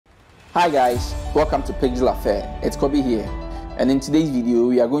Hi guys, welcome to Pixel Affair. It's Kobe here, and in today's video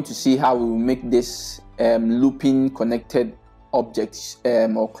we are going to see how we will make this looping connected objects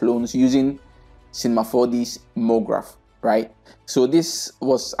or clones using Cinema 4D's Mograph, right? So this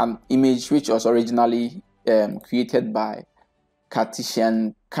was an image which was originally created by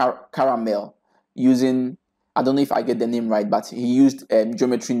Cartesian Caramel using, I don't know if I get the name right, but he used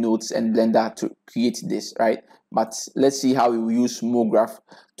geometry nodes and Blender to create this, right? But let's see how we will use Mograph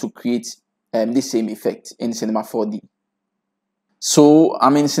to create this same effect in Cinema 4D. So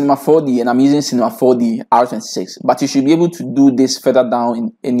I'm in Cinema 4D and I'm using Cinema 4D R26, but you should be able to do this further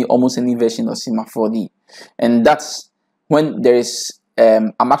down in almost any version of Cinema 4D. And that's when there is,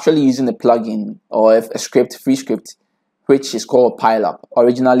 I'm actually using a plugin or a script, free script, which is called Pile,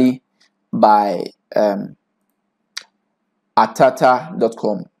 originally by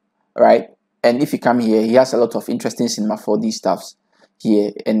atata.com, right? And if you come here, he has a lot of interesting Cinema 4D stuffs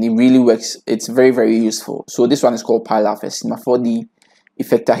here, and it really works. It's very, very useful. So this one is called Pile, a Cinema 4D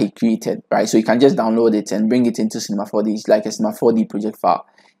effector he created, right? So you can just download it and bring it into Cinema 4D. It's like a Cinema 4D project file.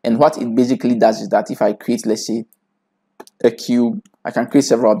 And what it basically does is that if I create, let's say, a cube, I can create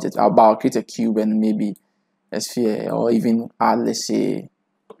several objects. I'll create a cube and maybe a sphere, or even add, let's say,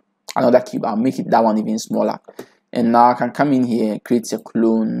 another cube. I'll make that one even smaller. And now I can come in here and create a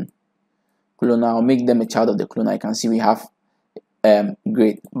clone. I'll make them a child of the clone. I can see we have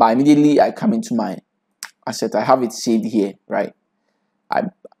great. But immediately I come into my asset. I have it saved here, right?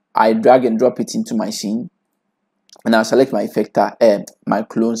 I drag and drop it into my scene, and I'll select my effector, my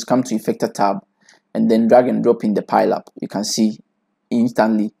clones, come to Effector tab, and then drag and drop in the pile up. You can see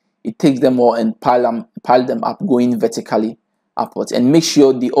instantly it takes them all and pile them up, going vertically upwards, and make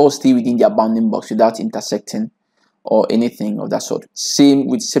sure they all stay within their bounding box without intersecting or anything of that sort. Same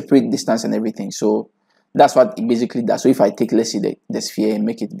with separate distance and everything. So that's what it basically does. So if I take, let's say, the sphere and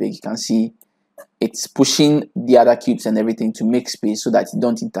make it big, you can see it's pushing the other cubes and everything to make space so that it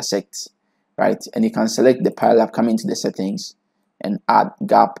don't intersect, right? And you can select the pile up, come into the settings and add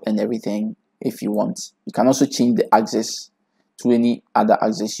gap and everything if you want. You can also change the axis to any other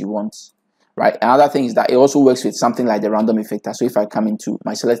axis you want, right? Another thing is that it also works with something like the random effector. So if I come into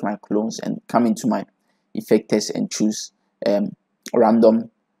select my clones and come into my effectors and choose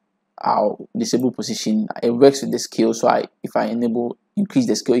random, I'll disable position. It works with the scale. So if I increase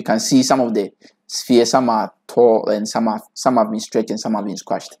the scale, you can see some of the spheres, some are tall and some have been stretched and some have been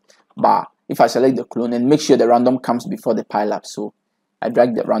squashed. But if I select the clone and make sure the random comes before the pile up, so I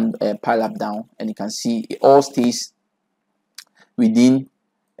drag the pile up down, and you can see it all stays within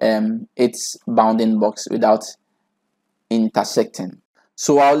its bounding box without intersecting.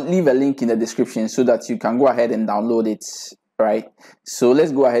 So I'll leave a link in the description so that you can go ahead and download it, right? So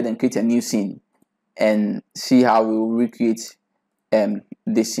let's go ahead and create a new scene and see how we will recreate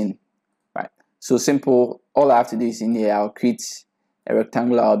this scene, right? So simple. All I have to do is in here, I'll create a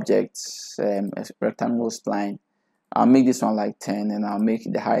rectangular object, a rectangular spline. I'll make this one like 10 and I'll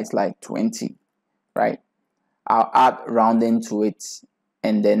make the height like 20, right? I'll add rounding to it,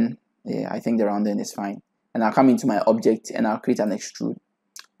 and then I think the rounding is fine. And I'll come into my object and I'll create an extrude.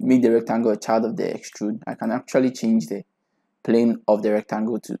 Make the rectangle a child of the extrude. I can actually change the plane of the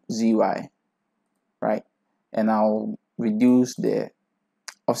rectangle to ZY, right? And I'll reduce the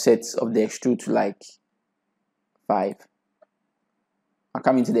offsets of the extrude to like 5. I'll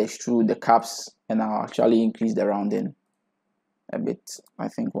come into the extrude, the caps, and I'll actually increase the rounding a bit. I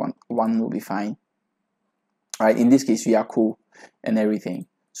think one will be fine, right? In this case, we are cool and everything.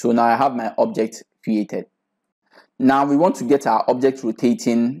 So now I have my object created. Now we want to get our object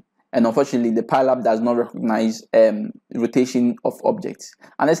rotating, and unfortunately the pile up does not recognize rotation of objects.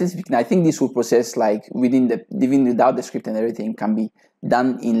 Honestly speaking, I think this will process like even without the script and everything can be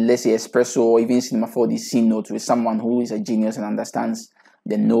done in, let's say, Espresso or even Cinema 4D scene notes with someone who is a genius and understands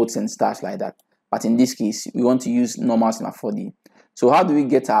the notes and stuff like that. But in this case, we want to use normal Cinema 4D. So how do we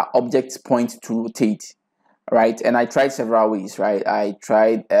get our object point to rotate? Right, and I tried several ways, right? I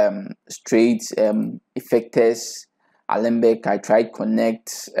tried straight, effectors, Alembic, I tried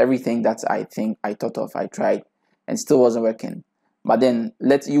connect, everything that I thought of, I tried, and still wasn't working. But then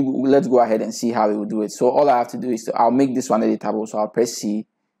let's go ahead and see how we will do it. So all I have to do is I'll make this one editable. So I'll press C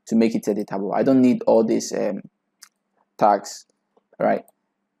to make it editable. I don't need all these tags, right?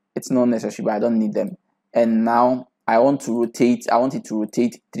 It's not necessary, but I don't need them. And now I want it to rotate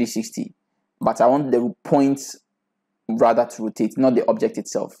 360. But I want the points rather to rotate, not the object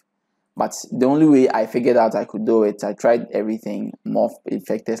itself. But the only way I figured out I could do it, I tried everything, morph,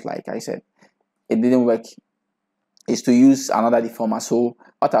 effectors, like I said, it didn't work, is to use another deformer. So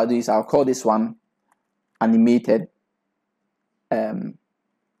what I'll do is I'll call this one animated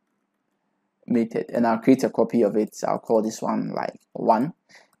animated, and I'll create a copy of it. I'll call this one like 1,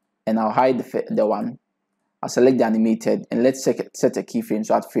 and I'll hide the 1. I'll select the animated, and let's set a keyframe.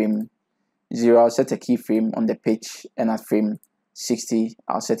 So at frame 0, I'll set a keyframe on the pitch, and at frame 60,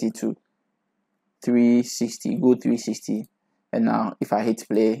 I'll set it to 360, go 360. And now if I hit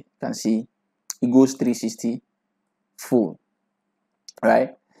play, you can see it goes 360 full, right?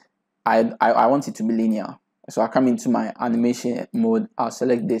 I want it to be linear. So I'll come into my animation mode, I'll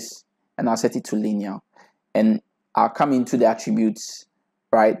select this, and I'll set it to linear. And I'll come into the attributes,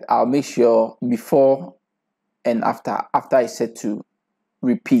 right? I'll make sure before and after I set to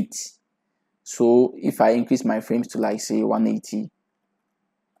repeat. So if I increase my frames to like say 180,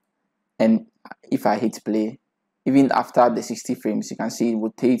 and if I hit play, even after the 60 frames, you can see it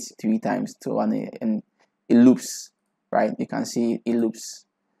rotates 3 times to 1, and it loops, right? You can see it loops.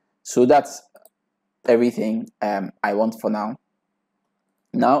 So that's everything I want for now.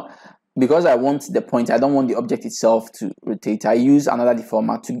 Now, because I want the point, I don't want the object itself to rotate, I use another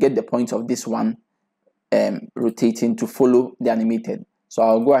deformer to get the point of this one rotating to follow the animated. So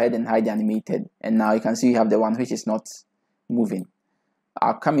I'll go ahead and hide the animated, and now you can see you have the one which is not moving.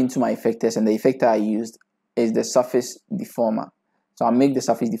 I'll come into my effectors, and the effector I used is the surface deformer. So I'll make the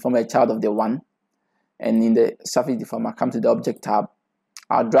surface deformer a child of the 1, and in the surface deformer, come to the object tab.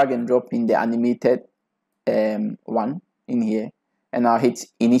 I'll drag and drop in the animated 1 in here, and I'll hit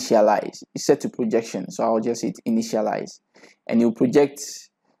initialize. It's set to projection, so I'll just hit initialize, and you'll project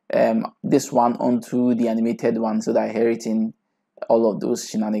this one onto the animated one, so that I inherit in all of those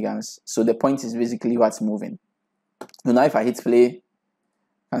shenanigans. So the point is basically what's moving. So now if I hit play, you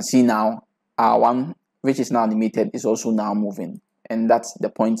can see now our one which is now animated is also now moving, and that's the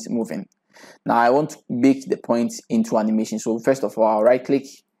point moving. Now I want to bake the point into animation. So first of all, I'll right click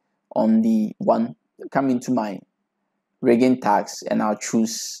on the one, come into my rigging tags, and I'll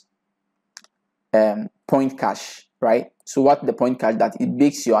choose point cache, right? So what the point cache, that it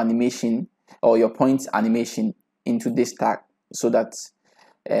bakes your animation or your point animation into this tag, so that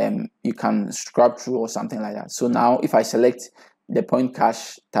you can scrub through or something like that. So now if I select the point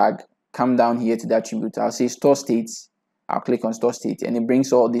cache tag, come down here to the attribute, I'll say store states, I'll click on store state, and it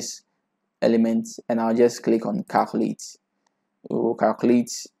brings all these elements, and I'll just click on calculate. It will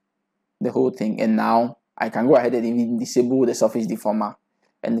calculate the whole thing, and now I can go ahead and even disable the surface deformer,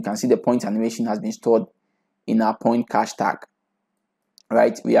 and you can see the point animation has been stored in our point cache tag.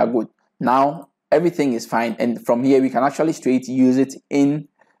 Right, we are good. Now everything is fine, and from here we can actually straight use it in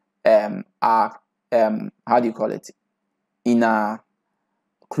our how do you call it, in a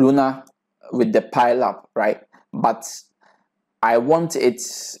cloner with the pile up, right? But I want it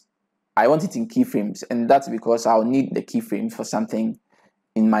in keyframes, and that's because I'll need the keyframes for something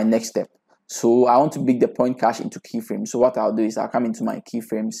in my next step. So I want to bake the point cache into keyframes. So what I'll do is I'll come into my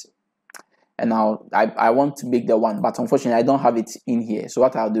keyframes, and I want to bake the one, but unfortunately I don't have it in here. So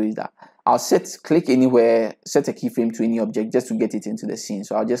what I'll do is that I'll click anywhere, set a keyframe to any object just to get it into the scene.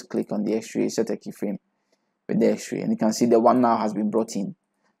 So I'll just click on the X-ray, set a keyframe with the X-ray, and you can see the one now has been brought in.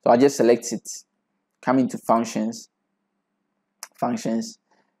 So I'll just select it, come into functions,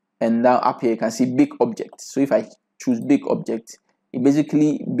 and now up here you can see big object. So if I choose big object, it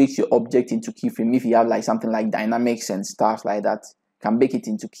basically bakes your object into keyframe. If you have like something like dynamics and stuff like that, you can bake it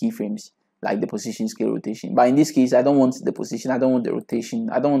into keyframes, like the position, scale, rotation. But in this case, I don't want the position, I don't want the rotation,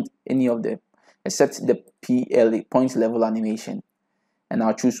 I don't want any of the, except the PL, point level animation. And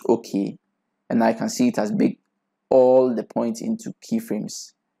I'll choose OK, and I can see it has baked all the points into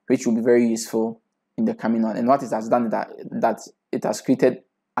keyframes, which will be very useful in the coming on. And what it has done is that it has created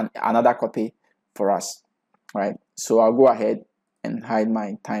another copy for us, right? So I'll go ahead and hide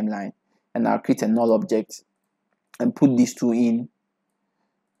my timeline, and I'll create a null object and put these two in,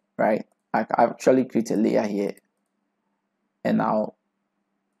 right? I actually create a layer here, and I'll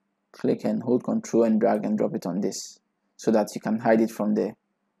click and hold Control and drag and drop it on this, so that you can hide it from the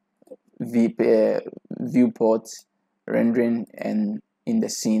viewport, rendering, and in the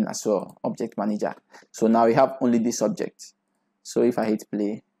scene as well, object manager. So now we have only this object. So if I hit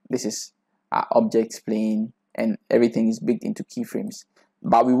play, this is our object playing, and everything is baked into keyframes.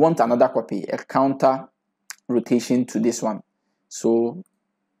 But we want another copy, a counter rotation to this one. So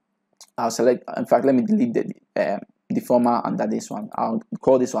I'll select, in fact, let me delete the deformer under this one. I'll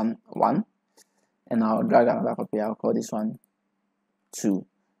call this one 1, and I'll drag another copy. I'll call this one 2,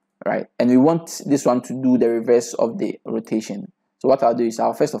 right? And we want this one to do the reverse of the rotation. So what I'll do is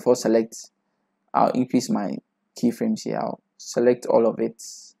I'll first of all I'll increase my keyframes here. I'll select all of it.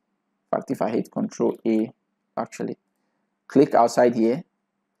 In fact, if I hit Control A, actually click outside here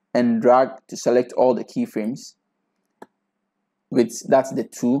and drag to select all the keyframes, with that's the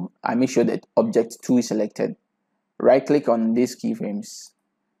 2, I make sure that object 2 is selected. Right click on these keyframes,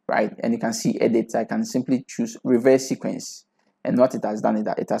 right, and you can see edit. I can simply choose reverse sequence, and what it has done is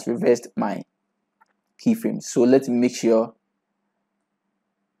that it has reversed my keyframes. So let's make sure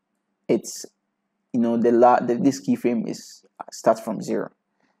it's, this keyframe is start from 0,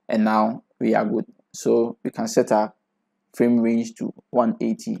 and now we are good. So we can set our frame range to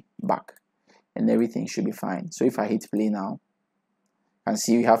 180 back, and everything should be fine. So if I hit play now, you can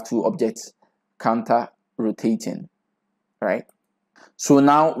see we have 2 objects counter rotating, right? So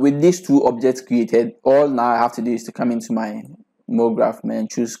now with these 2 objects created, all now I have to do is to come into my Mograph and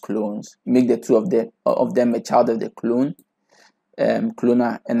choose clones, make the 2 of them a child of the cloner,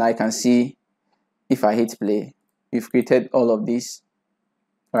 and I can see if I hit play, we've created all of these,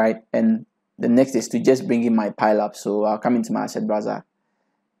 right? And the next is to just bring in my pile up. So I'll come into my asset browser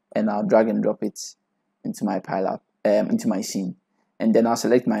and I'll drag and drop it into my pile up, into my scene, and then I'll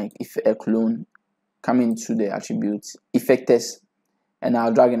select my clone, come into the attributes, effectors, and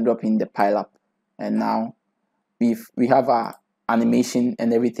I'll drag and drop in the pile up, and now we have our animation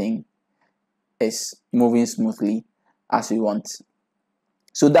and everything is moving smoothly as we want.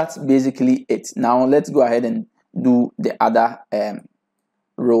 So that's basically it. Now let's go ahead and do the other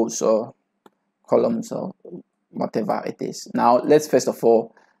rows or columns or whatever it is. Now let's first of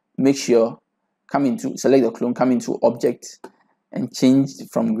all make sure, select the clone, come into object and change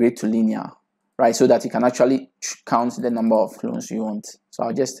from grid to linear, right, so that you can actually count the number of clones you want. So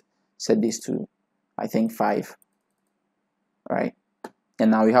I'll just set this to, I think, 5, right,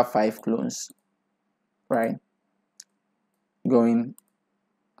 and now we have 5 clones, right, going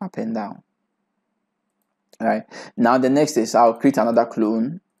up and down. Right, now the next is I'll create another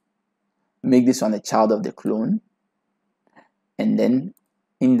clone, make this one a child of the clone, and then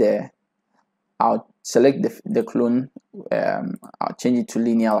in there I'll select the clone, I'll change it to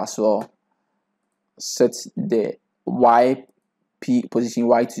linear as well, set the position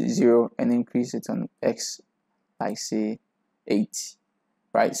y to 0 and increase it on x, like say 8,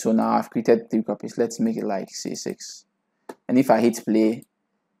 right? So now I've created 3 copies. Let's make it like say 6, and if I hit play, you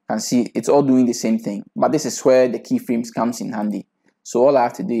can see it's all doing the same thing, but this is where the keyframes comes in handy. So all I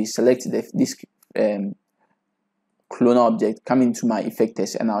have to do is select this clone object, come into my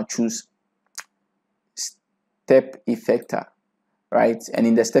effectors, and I'll choose step effector, right, and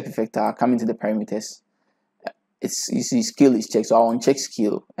in the step effector I'll come into the parameters. You see scale is checked, so I'll uncheck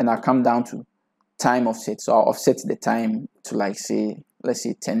scale, and I'll come down to time offset, so I'll offset the time to, like, say, let's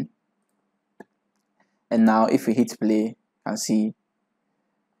say 10, and now if we hit play, you can see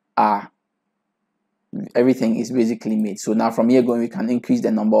everything is basically made. So now from here going, we can increase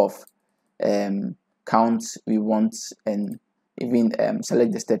the number of counts we want, and even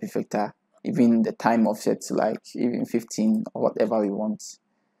select the step effector, even the time offset to, like, even 15 or whatever we want.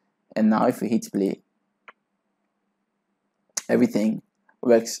 And now if we hit play, everything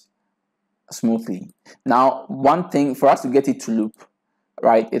works smoothly. Now one thing for us to get it to loop,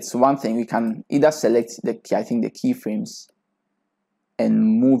 right, it's one thing we can either select the keyframes and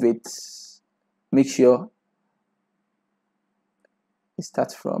move it, make sure it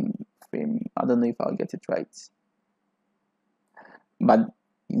starts from frame, I don't know if I'll get it right, but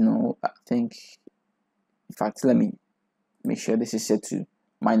I think, in fact, let me make sure this is set to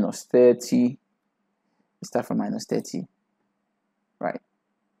 -30. Start from -30, right?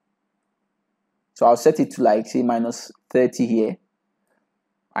 So I'll set it to, like, say, -30 here.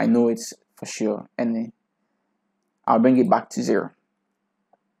 I know it's for sure, and I'll bring it back to 0,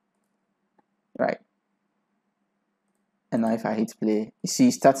 right? And now if I hit play, you see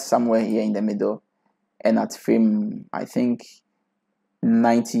it starts somewhere here in the middle, and at frame, I think,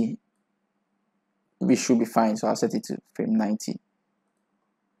 90, we should be fine. So I'll set it to frame 90.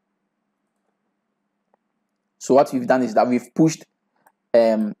 So what we've done is that we've pushed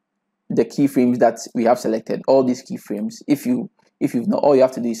the keyframes that we have selected, all these keyframes. If you've not, all you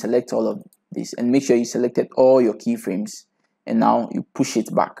have to do is select all of this and make sure you selected all your keyframes, and now you push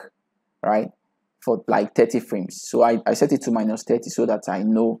it back, right, for like 30 frames. So I set it to -30 so that I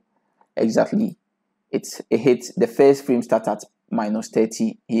know exactly it hits the first frame start at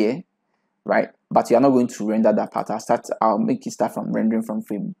 -30 here, right? But you are not going to render that part. I'll make it start from rendering from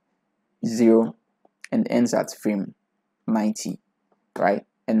frame 0 and ends at frame 90, right?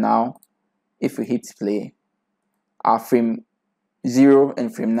 And now if we hit play, our frame 0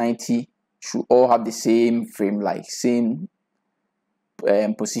 and frame 90 should all have the same frame, like same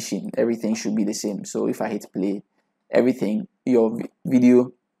position. Everything should be the same. So if I hit play, everything, your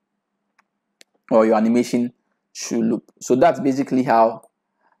video or your animation should loop. So that's basically how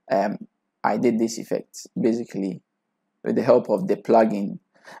I did this effect, basically. with the help of the plugin.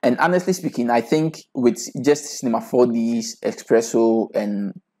 And honestly speaking, I think with just Cinema 4D's Espresso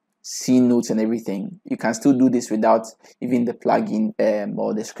and C notes and everything, you can still do this without even the plugin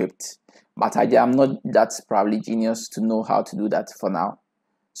or the script. But I'm not that probably genius to know how to do that for now,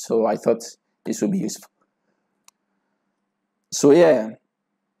 so I thought this would be useful. So yeah,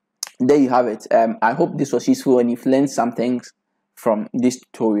 there you have it. I hope this was useful and you've learned something from this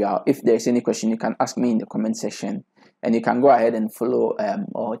tutorial. If there's any question, you can ask me in the comment section, and you can go ahead and follow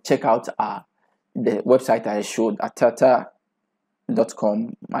or check out the website I showed, atata.com.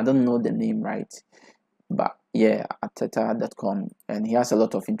 I don't know the name right, but yeah, atata.com, and he has a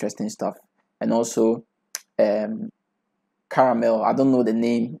lot of interesting stuff. And also Caramel, I don't know the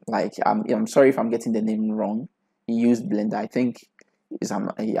name, like I'm sorry if I'm getting the name wrong. He used Blender. I think is an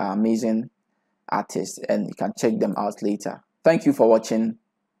amazing artist, and you can check them out later. Thank you for watching,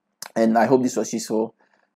 and I hope this was useful.